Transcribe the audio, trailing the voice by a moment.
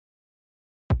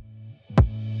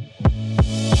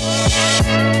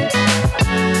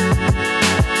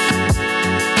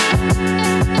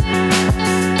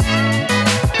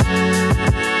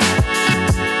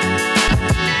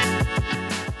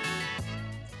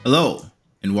Hello,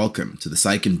 and welcome to the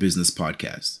Psych and Business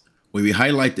Podcast, where we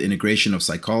highlight the integration of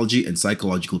psychology and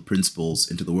psychological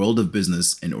principles into the world of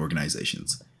business and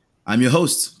organizations. I'm your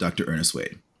host, Dr. Ernest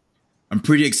Wayde. I'm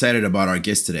pretty excited about our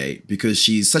guest today because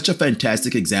she's such a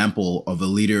fantastic example of a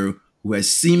leader who has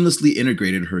seamlessly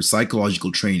integrated her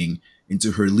psychological training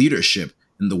into her leadership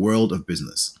in the world of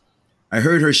business. I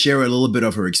heard her share a little bit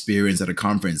of her experience at a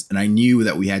conference, and I knew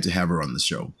that we had to have her on the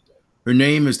show. Her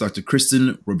name is Dr.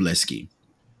 Kristin Wrobleski.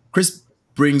 Chris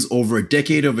brings over a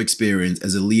decade of experience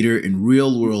as a leader in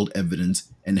real world evidence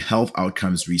and health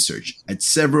outcomes research at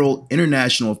several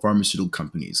international pharmaceutical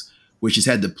companies, where she's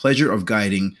had the pleasure of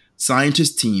guiding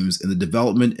scientist teams in the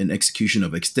development and execution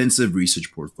of extensive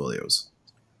research portfolios.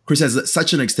 Chris has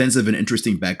such an extensive and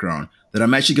interesting background that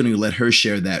I'm actually going to let her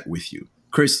share that with you.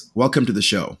 Chris, welcome to the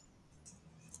show.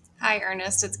 Hi,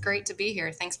 Ernest. It's great to be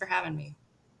here. Thanks for having me.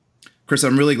 Chris,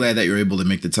 I'm really glad that you're able to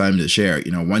make the time to share.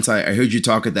 Once I heard you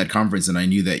talk at that conference, and I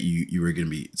knew that you were going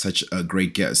to be such a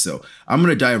great guest. So I'm going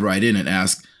to dive right in and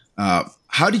ask,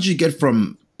 how did you get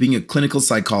from being a clinical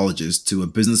psychologist to a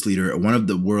business leader at one of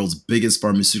the world's biggest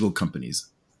pharmaceutical companies?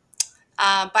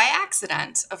 By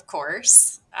accident, of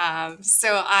course. I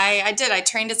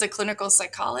trained as a clinical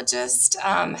psychologist,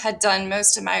 had done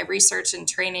most of my research and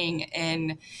training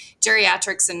in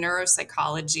geriatrics and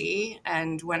neuropsychology.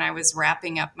 And when I was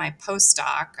wrapping up my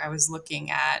postdoc, I was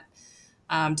looking at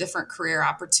different career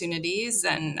opportunities.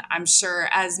 And I'm sure,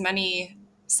 as many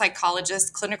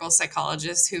psychologists, clinical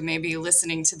psychologists who may be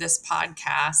listening to this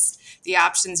podcast, the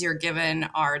options you're given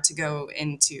are to go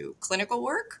into clinical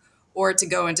work or to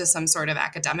go into some sort of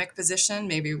academic position,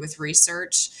 maybe with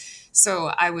research.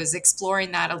 So I was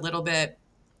exploring that a little bit,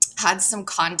 had some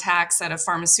contacts at a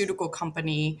pharmaceutical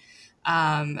company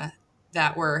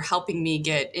that were helping me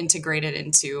get integrated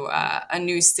into a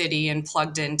new city and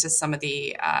plugged into some of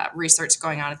the research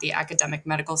going on at the academic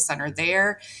medical center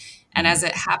there. And as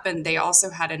it happened, they also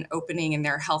had an opening in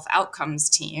their health outcomes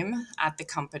team at the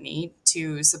company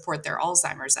to support their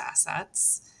Alzheimer's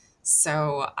assets.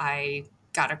 So I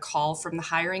got a call from the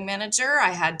hiring manager. I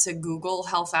had to Google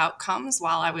health outcomes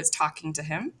while I was talking to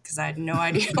him because I had no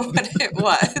idea what it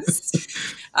was.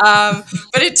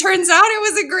 But it turns out it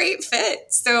was a great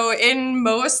fit. So, in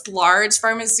most large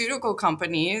pharmaceutical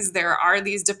companies, there are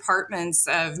these departments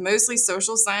of mostly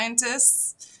social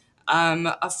scientists,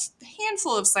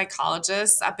 handful of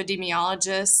psychologists,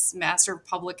 epidemiologists, master of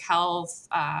public health,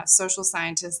 social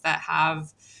scientists that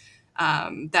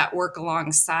work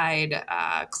alongside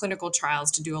clinical trials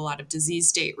to do a lot of disease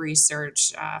state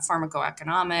research,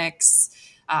 pharmacoeconomics,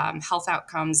 health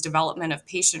outcomes, development of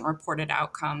patient reported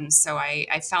outcomes. So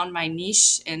I found my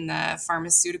niche in the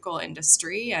pharmaceutical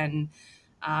industry, and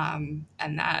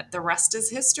that the rest is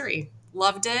history.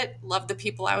 Loved it. Loved the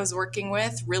people I was working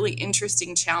with. Really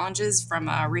interesting challenges from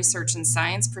a research and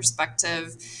science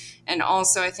perspective. And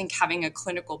also, I think having a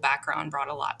clinical background brought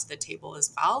a lot to the table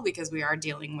as well, because we are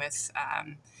dealing with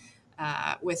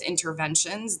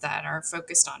interventions that are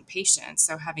focused on patients.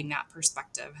 So having that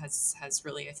perspective has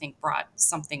really, I think, brought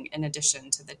something in addition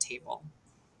to the table.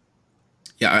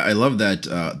 Yeah, I love that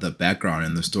the background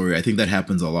and the story. I think that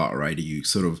happens a lot, right? You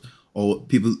sort of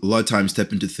people a lot of times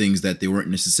step into things that they weren't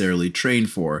necessarily trained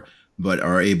for, but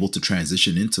are able to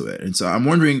transition into it. And so I'm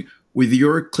wondering, with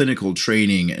your clinical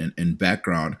training and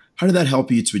background, how did that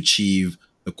help you to achieve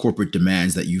the corporate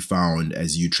demands that you found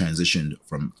as you transitioned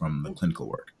from the clinical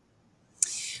work?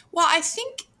 Well, I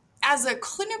think as a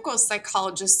clinical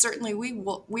psychologist, certainly we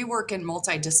work in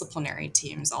multidisciplinary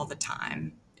teams all the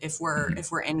time. Hmm. If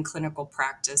we're in clinical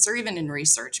practice or even in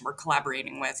research, we're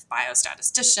collaborating with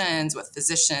biostatisticians, with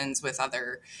physicians, with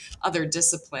other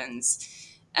disciplines.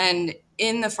 And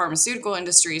in the pharmaceutical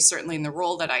industry, certainly in the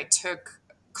role that I took,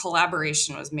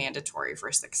 collaboration was mandatory for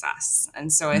success.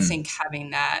 And so I think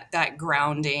having that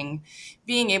grounding,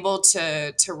 being able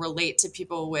to relate to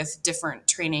people with different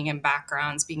training and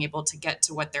backgrounds, being able to get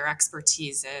to what their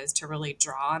expertise is, to really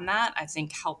draw on that, I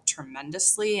think helped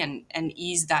tremendously and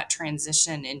ease that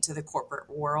transition into the corporate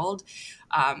world.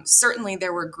 Certainly,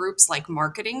 there were groups like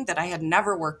marketing that I had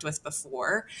never worked with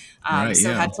before, Right.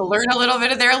 so Yeah. had to learn a little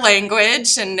bit of their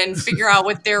language and figure out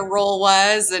what their role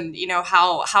was, and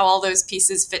how all those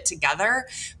pieces fit together.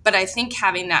 But I think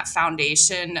having that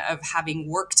foundation of having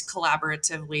worked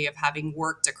collaboratively, of having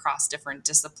worked across different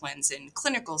disciplines in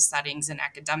clinical settings and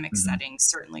academic Mhm. settings,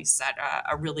 certainly set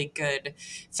a really good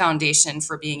foundation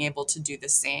for being able to do the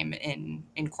same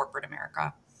in corporate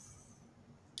America.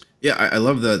 Yeah, I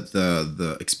love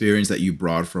the experience that you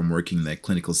brought from working in that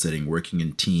clinical setting, working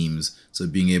in teams. So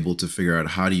being able to figure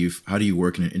out how do you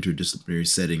work in an interdisciplinary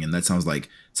setting, and that sounds like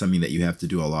something that you have to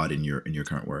do a lot in your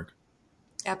current work.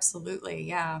 Absolutely.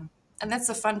 Yeah. And that's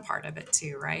the fun part of it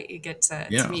too, right? You get to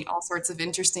Yeah. meet all sorts of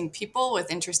interesting people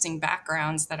with interesting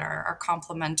backgrounds that are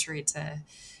complementary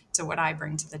to what I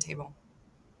bring to the table.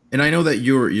 And I know that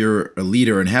you're a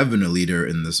leader and have been a leader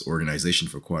in this organization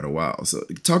for quite a while. So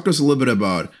talk to us a little bit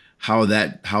about how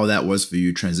that was for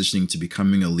you transitioning to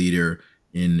becoming a leader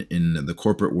in the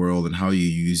corporate world, and how you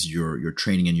use your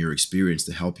training and your experience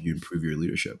to help you improve your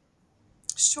leadership.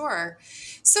 Sure.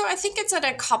 So I think it's at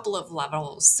a couple of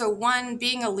levels. So, one,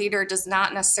 being a leader does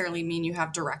not necessarily mean you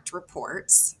have direct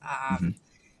reports. Hmm.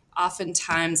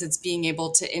 Oftentimes, it's being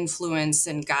able to influence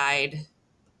and guide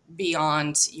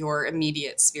beyond your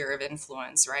immediate sphere of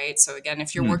influence, right? So again,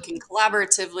 if you're Hmm. working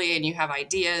collaboratively and you have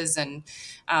ideas and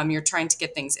you're trying to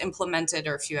get things implemented,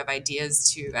 or if you have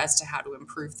ideas to as to how to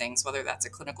improve things, whether that's a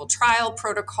clinical trial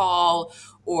protocol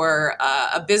or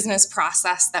a business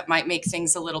process that might make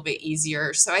things a little bit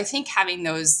easier. So I think having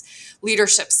those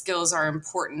leadership skills are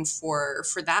important for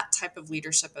that type of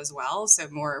leadership as well. So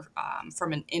more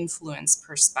from an influence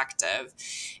perspective.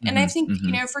 And I Hmm. think,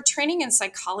 Hmm. for training in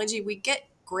psychology, we get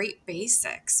great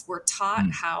basics. We're taught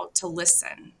how to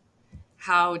listen,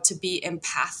 how to be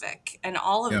empathic, and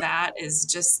all of Yeah. that is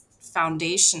just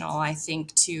foundational, I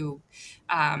think, to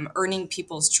earning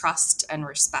people's trust and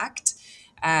respect,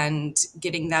 and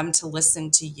getting them to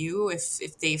listen to you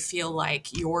if they feel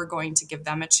like you're going to give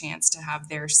them a chance to have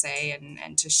their say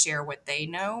and to share what they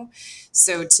know.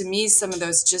 So to me, some of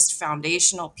those just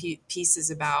foundational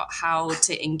pieces about how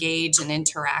to engage and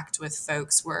interact with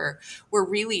folks were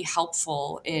really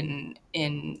helpful in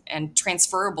and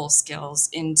transferable skills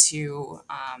into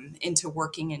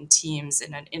working in teams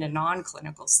in a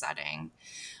non-clinical setting.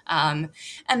 Um,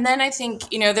 and then I think,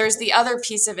 there's the other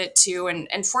piece of it too.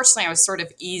 And fortunately, I was sort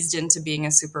of eased into being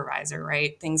a supervisor,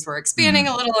 right? Things were expanding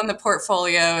Hmm. a little in the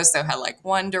portfolio. So I had like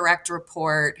one direct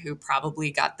report who probably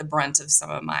got the brunt of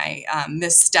some of my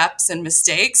missteps and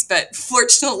mistakes, but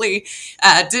fortunately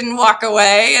didn't walk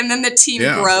away. And then the team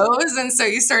Yeah. grows. And so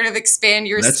you sort of expand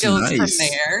your That's skills from nice.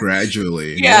 there.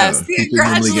 Gradually, Yes, yeah. yeah, People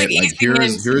normally gradually get like, easing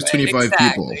into here's it. 25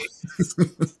 people.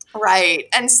 Exactly. Right.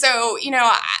 And so,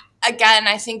 again,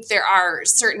 I think there are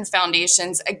certain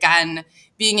foundations, again,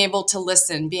 being able to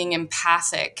listen, being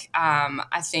empathic.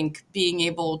 I think being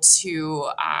able to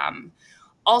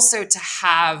also to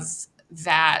have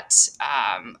that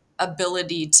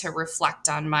ability to reflect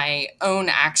on my own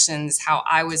actions, how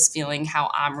I was feeling, how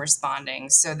I'm responding,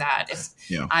 so that if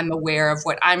Yeah. I'm aware of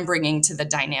what I'm bringing to the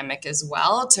dynamic as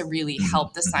well, to really Hmm.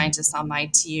 help the Hmm. scientists on my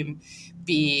team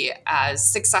be as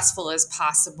successful as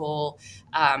possible,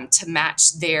 to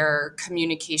match their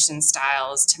communication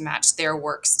styles, to match their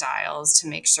work styles, to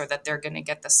make sure that they're going to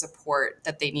get the support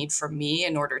that they need from me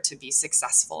in order to be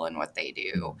successful in what they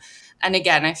do. And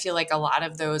again, I feel like a lot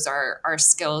of those are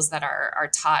skills that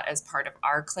are taught as part of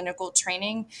our clinical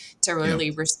training to Yeah. really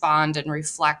respond and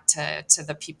reflect to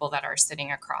the people that are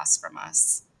sitting across from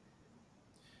us.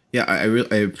 Yeah,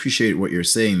 I appreciate what you're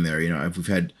saying there. We've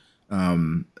had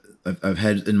um, I've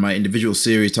had in my individual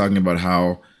series talking about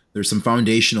how there's some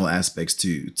foundational aspects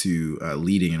to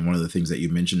leading, and one of the things that you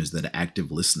mentioned is that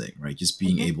active listening, right? Just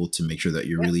being Mhm. able to make sure that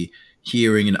you're Yep. really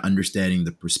hearing and understanding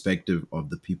the perspective of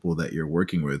the people that you're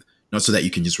working with, not so that you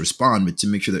can just respond, but to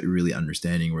make sure that you're really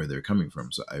understanding where they're coming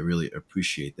from. So I really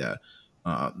appreciate that.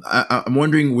 I'm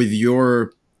wondering, with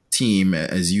your team,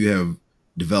 as you have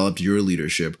developed your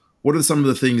leadership, what are some of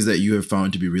the things that you have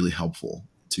found to be really helpful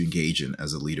to engage in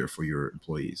as a leader for your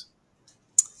employees?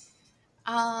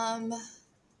 Um,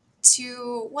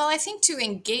 I think to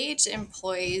engage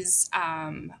employees,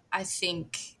 I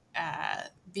think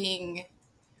being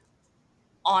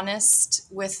honest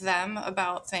with them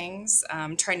about things,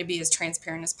 trying to be as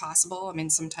transparent as possible. I mean,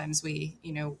 sometimes we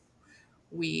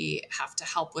have to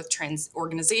help with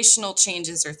organizational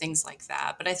changes or things like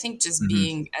that. But I think just Hmm.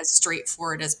 being as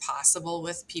straightforward as possible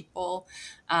with people.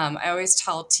 I always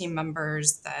tell team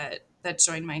members that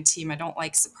join my team, I don't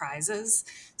like surprises.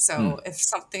 So Mm. if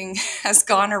something has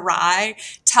gone awry,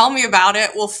 tell me about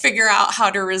it. We'll figure out how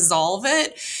to resolve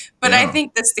it. But I Yeah.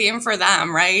 think the same for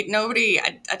them, right?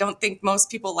 I don't think most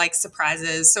people like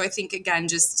surprises. So I think again,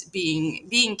 just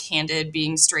being candid,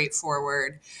 being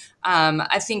straightforward.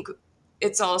 I think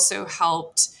it's also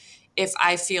helped if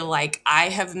I feel like I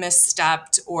have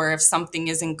misstepped or if something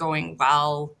isn't going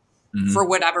well for Hmm.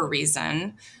 whatever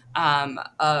reason,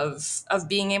 of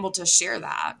being able to share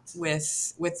that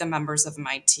with the members of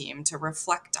my team, to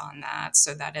reflect on that,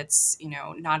 so that it's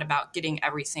not about getting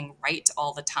everything right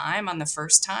all the time on the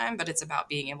first time, but it's about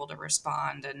being able to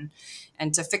respond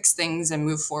and to fix things and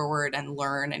move forward and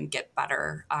learn and get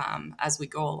better as we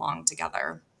go along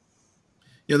together.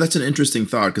 That's an interesting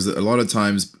thought because a lot of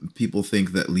times people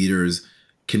think that leaders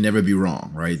can never be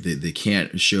wrong, right? They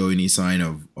can't show any sign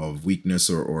of weakness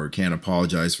or can't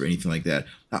apologize for anything like that.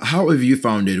 How have you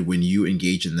found it when you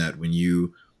engage in that, when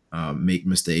you make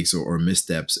mistakes or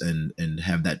missteps and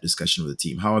have that discussion with the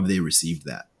team? How have they received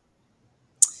that?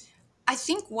 I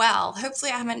think, well,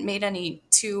 hopefully I haven't made any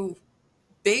too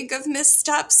big of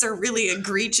missteps or really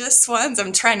egregious ones.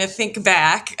 I'm trying to think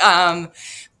back.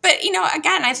 But,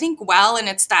 again, I think well, and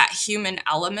it's that human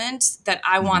element that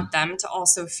I Hmm. want them to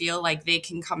also feel like they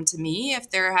can come to me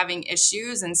if they're having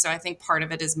issues. And so I think part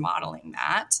of it is modeling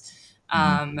that. Hmm.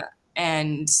 Um,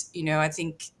 and, I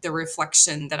think the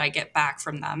reflection that I get back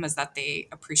from them is that they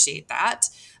appreciate that.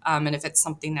 And if it's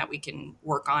something that we can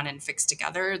work on and fix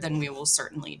together, then we will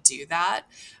certainly do that.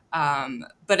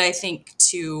 But I think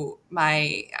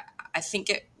I think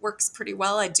it works pretty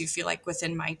well. I do feel like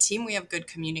within my team we have good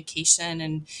communication,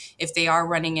 and if they are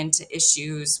running into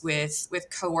issues with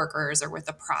coworkers or with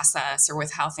the process or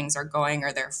with how things are going,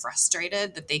 or they're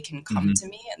frustrated, that they can come to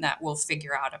Hmm. me and that we'll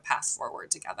figure out a path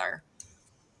forward together.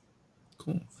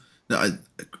 Cool. Now,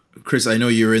 Chris, I know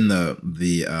you're in the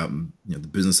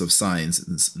business of science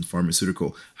and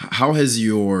pharmaceutical. How has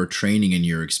your training and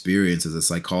your experience as a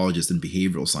psychologist in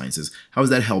behavioral sciences, how has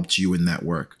that helped you in that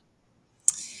work?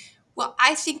 Well,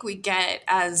 I think we get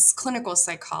as clinical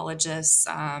psychologists,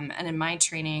 and in my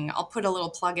training, I'll put a little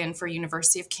plug in for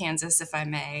University of Kansas, if I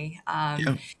may.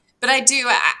 Yeah. But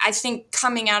I think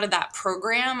coming out of that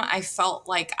program, I felt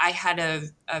like I had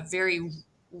a very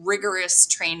rigorous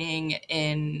training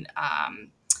in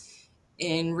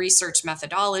research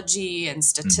methodology and Hmm.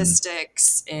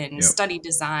 statistics in Yep. study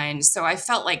design. So I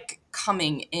felt like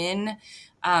coming in,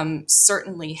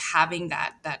 certainly having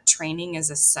that training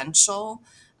is essential.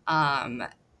 Um,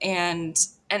 and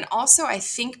and also I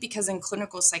think because in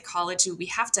clinical psychology we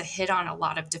have to hit on a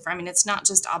lot of different. I mean, it's not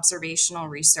just observational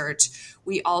research.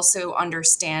 We also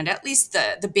understand at least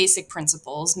the basic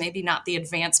principles, maybe not the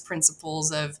advanced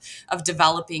principles of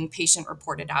developing patient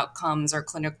reported outcomes or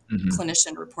Hmm.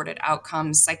 clinician reported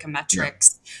outcomes, Yep.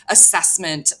 psychometrics,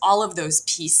 assessment, all of those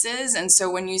pieces. And so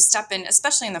when you step in,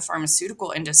 especially in the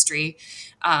pharmaceutical industry,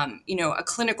 a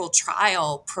clinical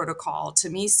trial protocol to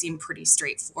me seemed pretty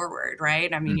straightforward,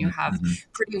 right? I mean, you Hmm. have Hmm.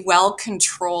 pretty well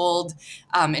controlled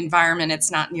environment. It's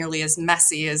not nearly as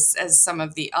messy as some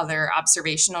of the other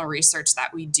observational research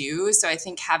that we do. So I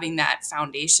think having that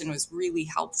foundation was really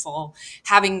helpful,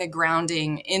 having the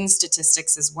grounding in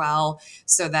statistics as well,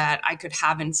 so that I could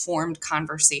have informed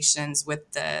conversations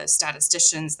with the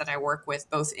statisticians that I work with,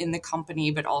 both in the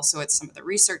company, but also at some of the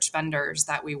research vendors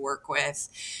that we work with.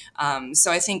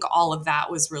 So I think all of that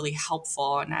was really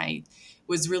helpful. And I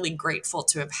was really grateful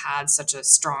to have had such a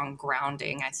strong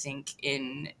grounding, I think,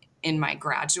 in my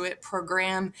graduate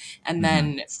program, and Hmm.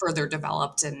 then further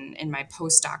developed in my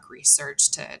postdoc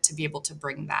research to be able to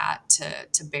bring that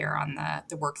to bear on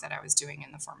the work that I was doing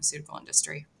in the pharmaceutical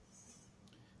industry.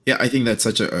 Yeah, I think that's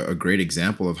such a great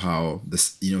example of how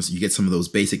this, so you get some of those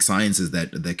basic sciences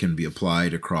that can be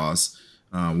applied across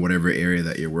whatever area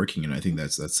that you're working in. I think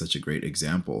that's such a great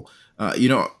example.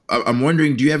 I'm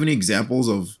wondering, do you have any examples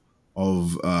of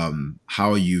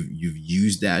how you've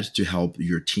used that to help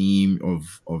your team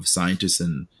of scientists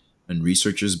and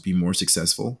researchers be more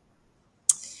successful?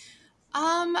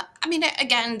 I mean,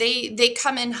 again, they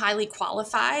come in highly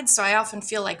qualified, so I often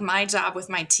feel like my job with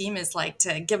my team is like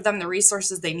to give them the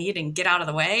resources they need and get out of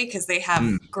the way because they have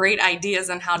Mm. great ideas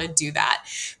on how to do that.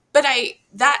 But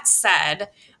that said,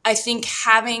 I think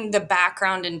having the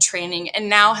background and training, and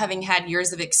now having had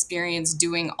years of experience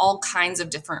doing all kinds of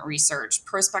different research,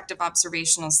 prospective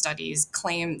observational studies,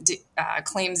 claims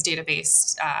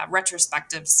database,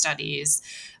 retrospective studies,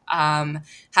 um,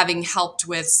 having helped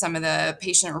with some of the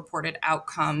patient reported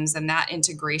outcomes and that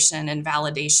integration and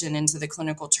validation into the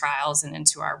clinical trials and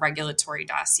into our regulatory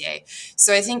dossier.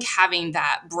 So I think having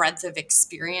that breadth of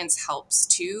experience helps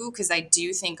too, because I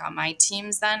do think on my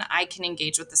teams, then I can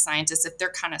engage with the scientists if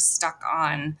they're kind of stuck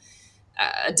on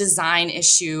a design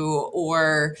issue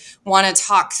or want to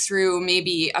talk through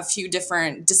maybe a few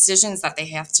different decisions that they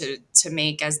have to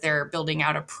make as they're building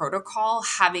out a protocol.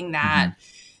 Having Hmm.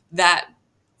 that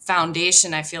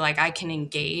foundation, I feel like I can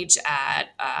engage at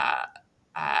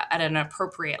an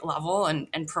appropriate level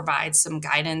and provide some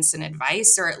guidance and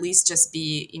advice, or at least just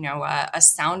be, a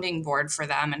sounding board for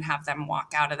them and have them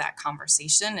walk out of that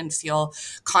conversation and feel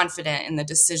confident in the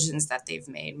decisions that they've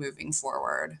made moving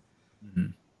forward. Hmm.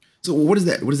 So what is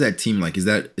that team like? Is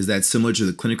that similar to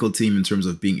the clinical team in terms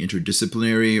of being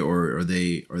interdisciplinary, or are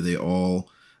they all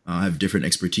have different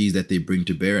expertise that they bring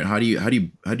to bear? And how do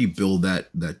you build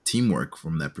that teamwork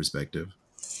from that perspective?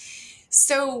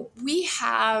 So we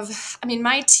have, I mean,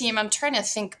 my team, I'm trying to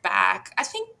think back. I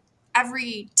think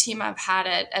every team I've had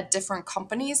at different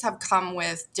companies have come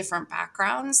with different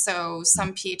backgrounds. So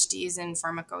some PhDs in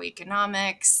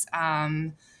pharmacoeconomics,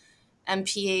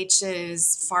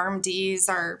 MPHs, PharmDs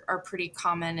are pretty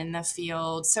common in the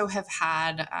field. So have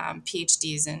had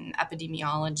PhDs in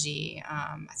epidemiology.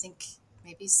 I think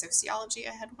maybe sociology.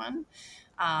 I had one.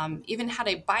 Even had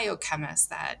a biochemist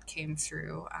that came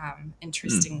through, Hmm.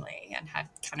 interestingly, and had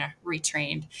kind of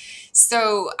retrained.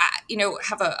 So,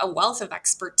 have a wealth of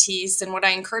expertise. And what I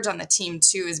encourage on the team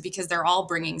too is because they're all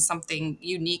bringing something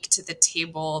unique to the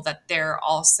table, that they're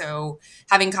also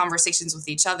having conversations with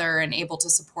each other and able to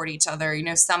support each other.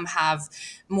 Some have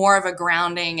more of a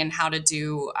grounding in how to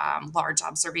do large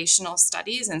observational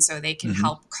studies. And so they can Hmm.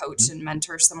 help coach and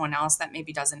mentor someone else that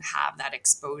maybe doesn't have that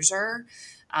exposure.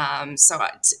 So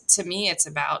to me, it's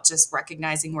about just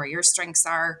recognizing where your strengths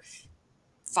are,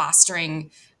 fostering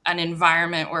an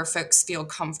environment where folks feel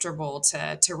comfortable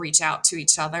to reach out to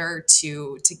each other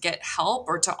to get help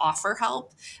or to offer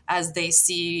help as they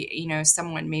see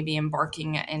someone maybe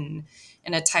embarking in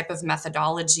a type of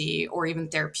methodology or even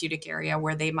therapeutic area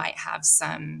where they might have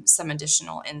some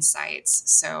additional insights.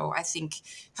 So I think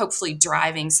hopefully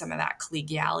driving some of that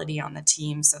collegiality on the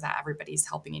team so that everybody's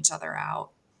helping each other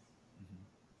out.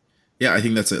 Yeah, I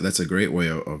think that's a great way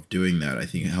of doing that. I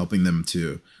think helping them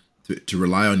to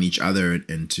rely on each other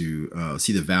and to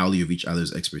see the value of each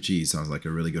other's expertise sounds like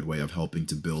a really good way of helping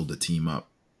to build a team up.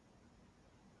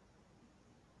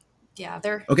 Yeah,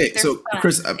 they're Okay, they're so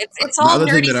Chris, fun. It's the all other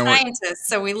thing nerdy that I want, scientists,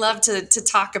 so we love to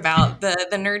talk about the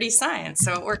nerdy science.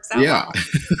 So it works out yeah,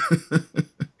 well.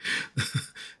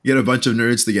 get a bunch of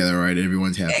nerds together, right? And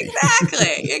everyone's happy.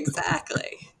 Exactly,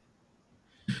 exactly.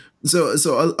 So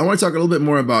I want to talk a little bit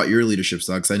more about your leadership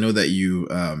style, because I know that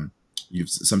you've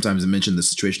sometimes mentioned the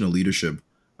situational leadership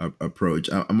approach.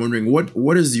 I'm wondering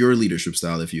what is your leadership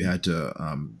style if you had to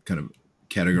kind of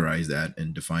categorize that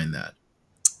and define that.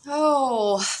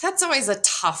 Oh, that's always a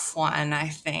tough one, I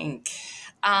think.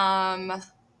 Um,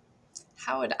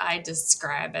 how would I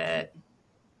describe it?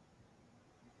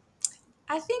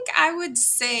 I think I would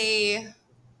say,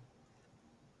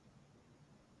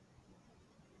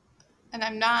 and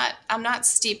I'm not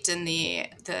steeped in the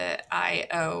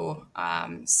IO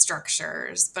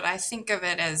structures, but I think of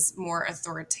it as more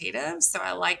authoritative. So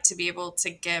I like to be able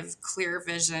to give clear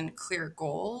vision, clear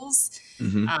goals,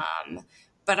 Hmm. um,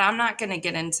 but I'm not going to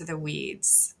get into the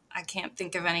weeds. I can't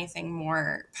think of anything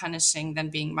more punishing than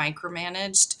being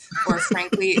micromanaged, or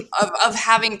frankly, of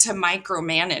having to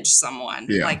micromanage someone.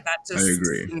 Yeah, Like that I just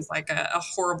agree. seems like a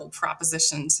horrible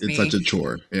proposition to It's such me. a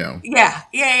chore. Yeah.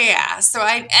 Yeah. So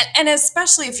and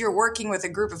especially if you're working with a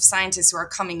group of scientists who are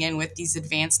coming in with these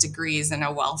advanced degrees and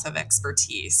a wealth of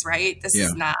expertise, right? This Yeah.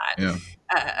 is not Yeah.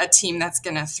 a team that's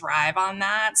going to thrive on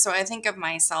that. So I think of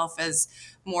myself as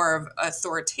more of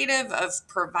authoritative, of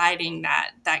providing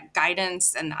that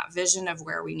guidance and that vision of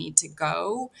where we need to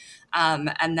go, and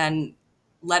then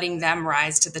letting them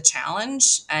rise to the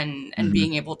challenge and Hmm.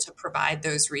 being able to provide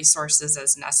those resources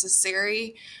as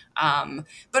necessary,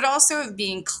 but also of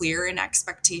being clear in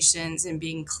expectations and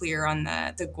being clear on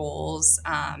the goals,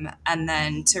 and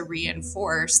then to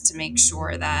reinforce to make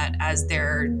sure that as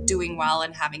they're doing well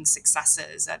and having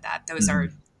successes, that Hmm.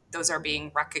 those are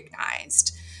being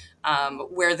recognized.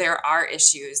 Where there are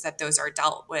issues, that those are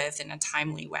dealt with in a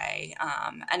timely way,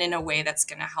 and in a way that's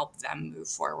going to help them move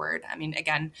forward. I mean,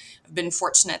 again, I've been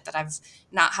fortunate that I've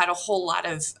not had a whole lot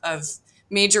of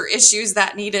major issues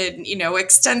that needed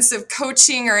extensive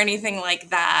coaching or anything like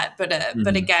that, but Hmm.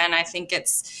 again, I think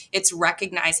it's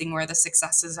recognizing where the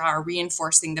successes are,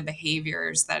 reinforcing the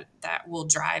behaviors that will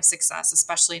drive success,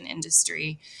 especially in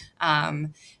industry,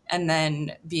 and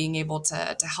then being able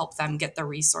to help them get the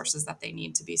resources that they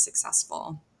need to be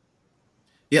successful.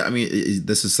 Yeah, I mean,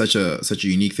 this is such a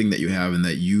unique thing that you have, and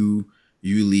that you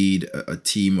lead a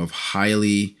team of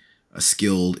highly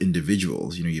skilled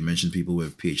individuals. You know, you mentioned people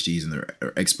with PhDs and they're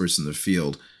are experts in the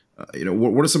field.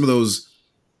 What are some of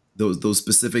those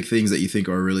specific things that you think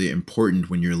are really important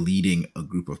when you're leading a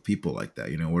group of people like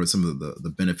that? You know, what are some of the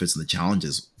benefits and the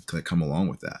challenges that come along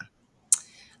with that?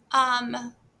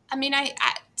 I mean,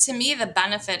 to me, the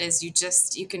benefit is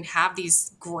you can have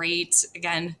these great,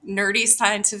 again, nerdy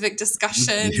scientific Mhm.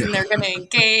 discussions, Yeah. and they're going to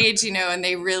engage, and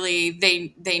they really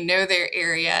they know their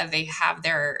area, they have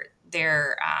their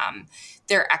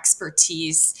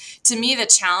expertise. To me, the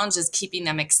challenge is keeping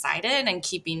them excited and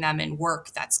keeping them in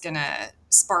work that's going to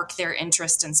spark their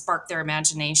interest and spark their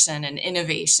imagination and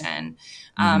innovation,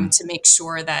 Hmm. to make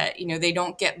sure that they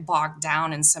don't get bogged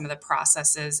down in some of the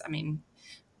processes. I mean,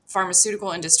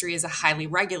 pharmaceutical industry is a highly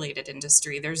regulated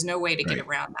industry. There's no way to get Right.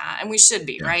 around that. And we should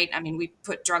be, Yeah. right? I mean, we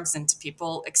put drugs into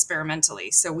people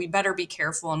experimentally. So we better be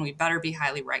careful and we better be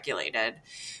highly regulated.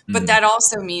 But Hmm. that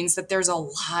also means that there's a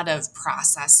lot of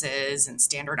processes and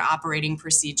standard operating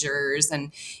procedures,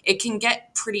 and it can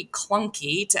get pretty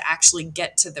clunky to actually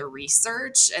get to the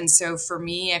research. And so for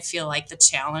me, I feel like the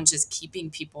challenge is keeping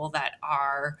people that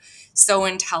are so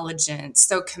intelligent,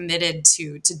 so committed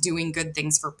to doing good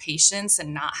things for patients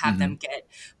and not have Hmm. them get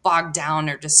bogged down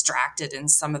or distracted in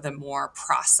some of the more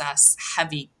process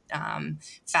heavy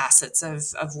facets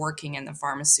of working in the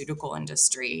pharmaceutical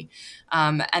industry.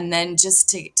 And then just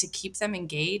to keep them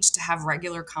engaged, to have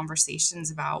regular conversations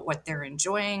about what they're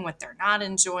enjoying, what they're not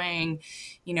enjoying,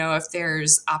 if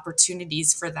there's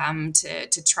opportunities for them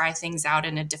to try things out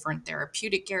in a different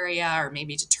therapeutic area, or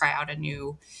maybe to try out a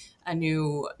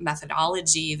new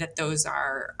methodology, that those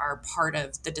are part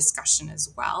of the discussion as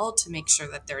well, to make sure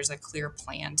that there's a clear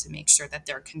plan, to make sure that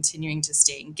they're continuing to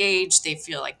stay engaged, they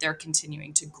feel like they're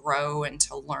continuing to grow and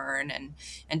to learn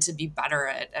and to be better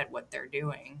at what they're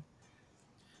doing.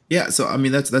 Yeah, so I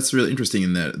mean that's really interesting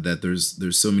in that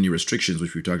there's so many restrictions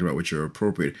which we talked about which are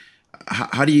appropriate.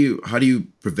 How do you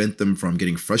prevent them from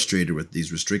getting frustrated with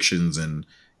these restrictions and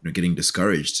getting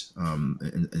discouraged,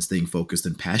 and staying focused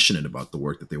and passionate about the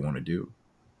work that they want to do?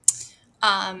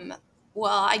 Um,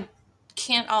 well, I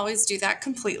can't always do that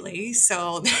completely.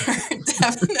 So there are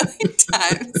definitely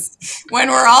times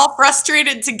when we're all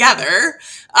frustrated together.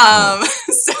 Oh,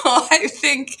 So I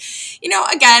think,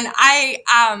 again, I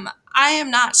am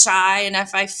not shy, and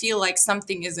if I feel like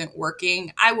something isn't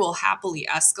working, I will happily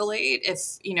escalate.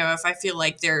 If I feel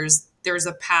like there's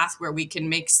a path where we can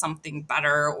make something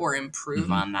better or improve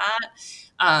hmm, on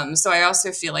that. So I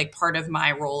also feel like part of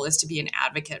my role is to be an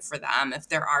advocate for them if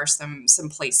there are some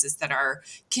places that are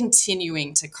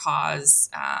continuing to cause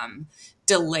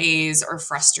delays or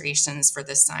frustrations for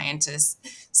the scientists.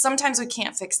 Sometimes we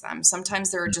can't fix them.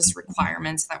 Sometimes there are just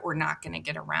requirements that we're not going to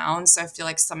get around. So I feel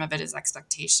like some of it is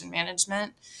expectation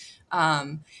management.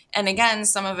 And again,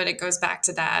 some of it goes back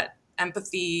to that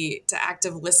empathy, to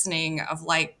active listening, of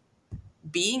like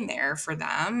being there for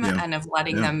them yeah, and of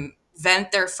letting yeah, them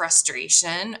vent their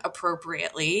frustration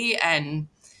appropriately, and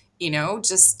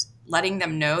just letting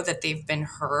them know that they've been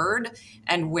heard,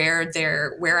 and where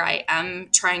I am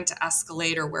trying to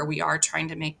escalate, or where we are trying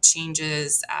to make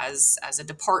changes as a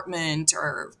department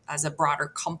or as a broader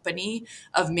company,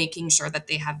 of making sure that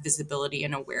they have visibility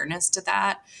and awareness to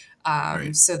that,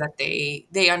 right. so that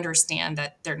they understand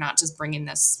that they're not just bringing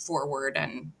this forward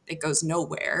and it goes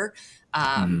nowhere,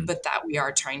 Hmm. but that we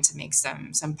are trying to make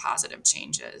some positive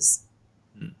changes.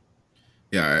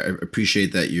 Yeah, I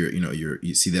appreciate that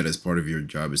you see that as part of your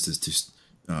job is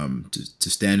to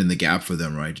stand in the gap for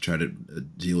them, right? To try to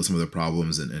deal with some of the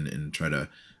problems and try to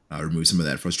remove some of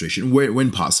that frustration when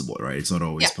possible, right? It's not Yeah,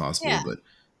 always possible, yeah.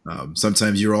 but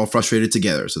sometimes you're all frustrated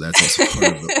together, so that's also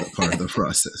part of the part of the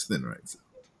process, then, right? So,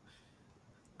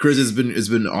 Chris, it's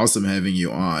been awesome having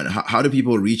you on. How do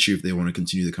people reach you if they want to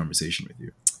continue the conversation with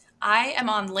you? I am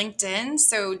on LinkedIn,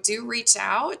 so do reach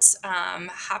out.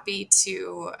 Happy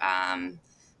to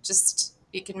just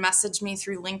you can message me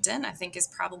through LinkedIn. I think is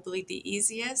probably the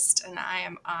easiest, and I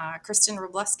am Kristin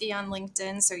Wrobleski on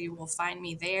LinkedIn, so you will find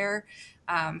me there.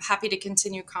 Happy to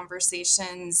continue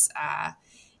conversations.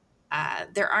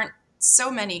 There aren't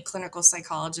so many clinical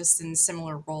psychologists in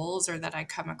similar roles, or that I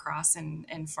come across in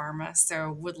pharma.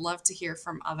 So would love to hear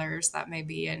from others that may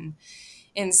be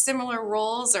in similar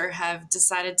roles, or have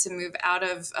decided to move out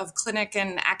of clinic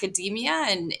and academia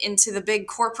and into the big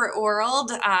corporate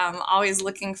world. Always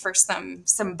looking for some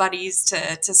buddies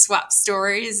to swap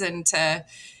stories and to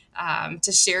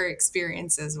share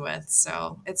experiences with.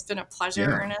 So it's been a pleasure, Yeah.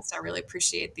 Ernest. I really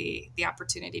appreciate the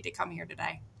opportunity to come here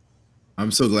today.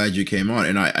 I'm so glad you came on.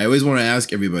 And I always want to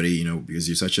ask everybody, because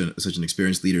you're such an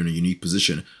experienced leader in a unique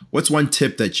position, what's one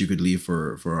tip that you could leave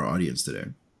for our audience today?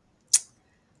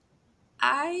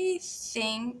 I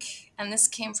think, and this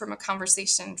came from a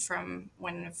conversation from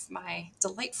one of my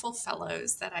delightful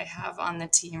fellows that I have on the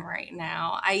team right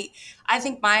now. I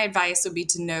think my advice would be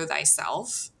to know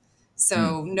thyself. Hmm.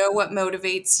 So know what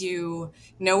motivates you,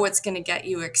 know what's going to get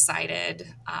you excited,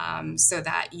 so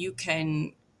that you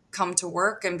can come to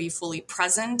work and be fully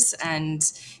present, and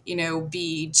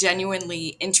be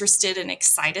genuinely interested and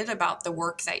excited about the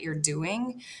work that you're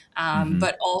doing, Hmm.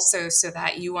 but also so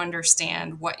that you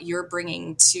understand what you're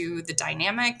bringing to the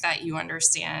dynamic, that you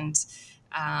understand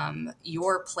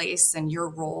your place and your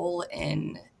role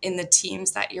in the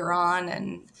teams that you're on,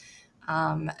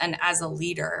 and as a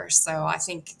leader. So I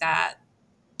think that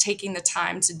taking the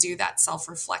time to do that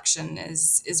self-reflection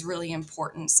is really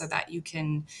important so that you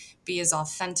can be as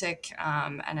authentic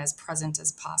and as present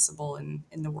as possible in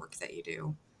the work that you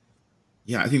do.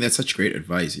 Yeah, I think that's such great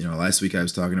advice. Last week I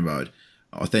was talking about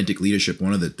authentic leadership.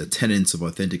 One of the tenets of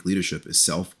authentic leadership is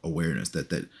self-awareness,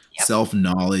 that Yep.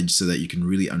 self-knowledge so that you can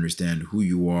really understand who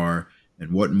you are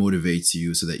and what motivates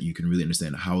you so that you can really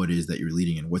understand how it is that you're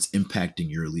leading and what's impacting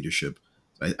your leadership.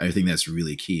 I think that's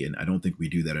really key. And I don't think we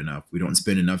do that enough. We don't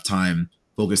spend enough time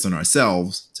focused on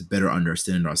ourselves to better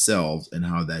understand ourselves and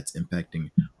how that's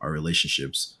impacting our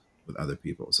relationships with other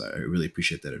people. So I really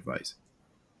appreciate that advice.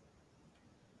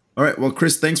 All right. Well,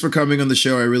 Chris, thanks for coming on the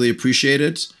show. I really appreciate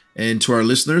it. And to our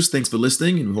listeners, thanks for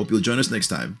listening, and we hope you'll join us next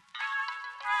time.